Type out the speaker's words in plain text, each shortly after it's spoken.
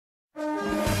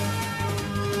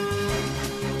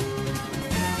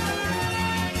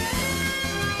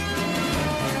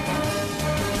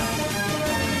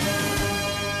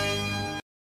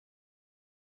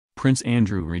Prince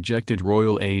Andrew rejected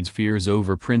royal aide's fears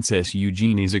over Princess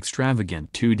Eugenie's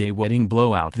extravagant two-day wedding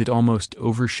blowout that almost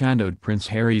overshadowed Prince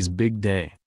Harry's big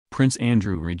day. Prince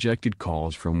Andrew rejected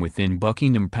calls from within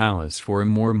Buckingham Palace for a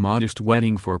more modest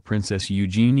wedding for Princess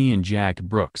Eugenie and Jack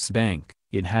Brooksbank,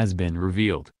 it has been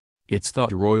revealed. It's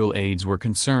thought royal aides were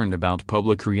concerned about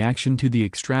public reaction to the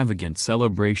extravagant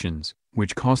celebrations,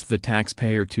 which cost the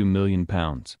taxpayer £2 million,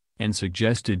 and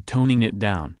suggested toning it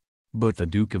down. But the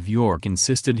Duke of York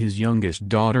insisted his youngest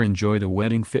daughter enjoy the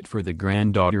wedding fit for the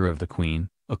granddaughter of the Queen,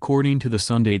 according to the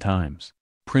Sunday Times.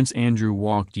 Prince Andrew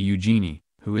walked Eugenie,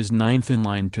 who is ninth in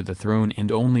line to the throne and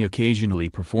only occasionally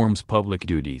performs public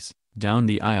duties, down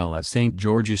the aisle at St.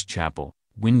 George's Chapel,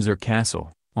 Windsor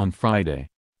Castle, on Friday.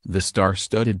 The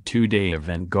star-studded two-day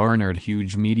event garnered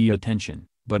huge media attention,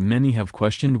 but many have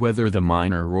questioned whether the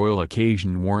minor royal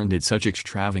occasion warranted such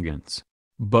extravagance.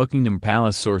 Buckingham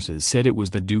Palace sources said it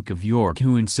was the Duke of York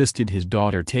who insisted his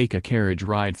daughter take a carriage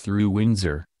ride through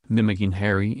Windsor, mimicking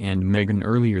Harry and Meghan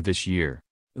earlier this year.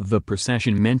 The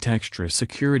procession meant extra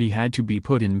security had to be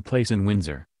put in place in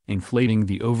Windsor, inflating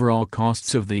the overall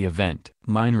costs of the event.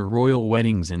 Minor royal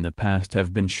weddings in the past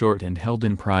have been short and held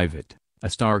in private, a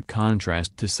stark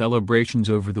contrast to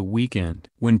celebrations over the weekend.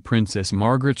 When Princess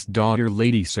Margaret's daughter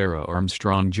Lady Sarah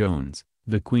Armstrong-Jones,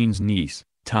 the Queen's niece,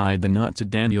 tied the knot to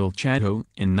Daniel Chatto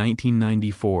in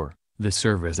 1994, the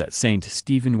service at St.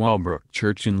 Stephen Walbrook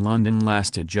Church in London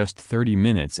lasted just 30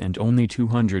 minutes and only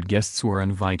 200 guests were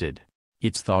invited.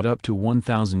 It's thought up to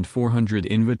 1,400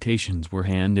 invitations were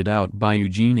handed out by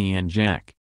Eugenie and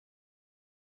Jack,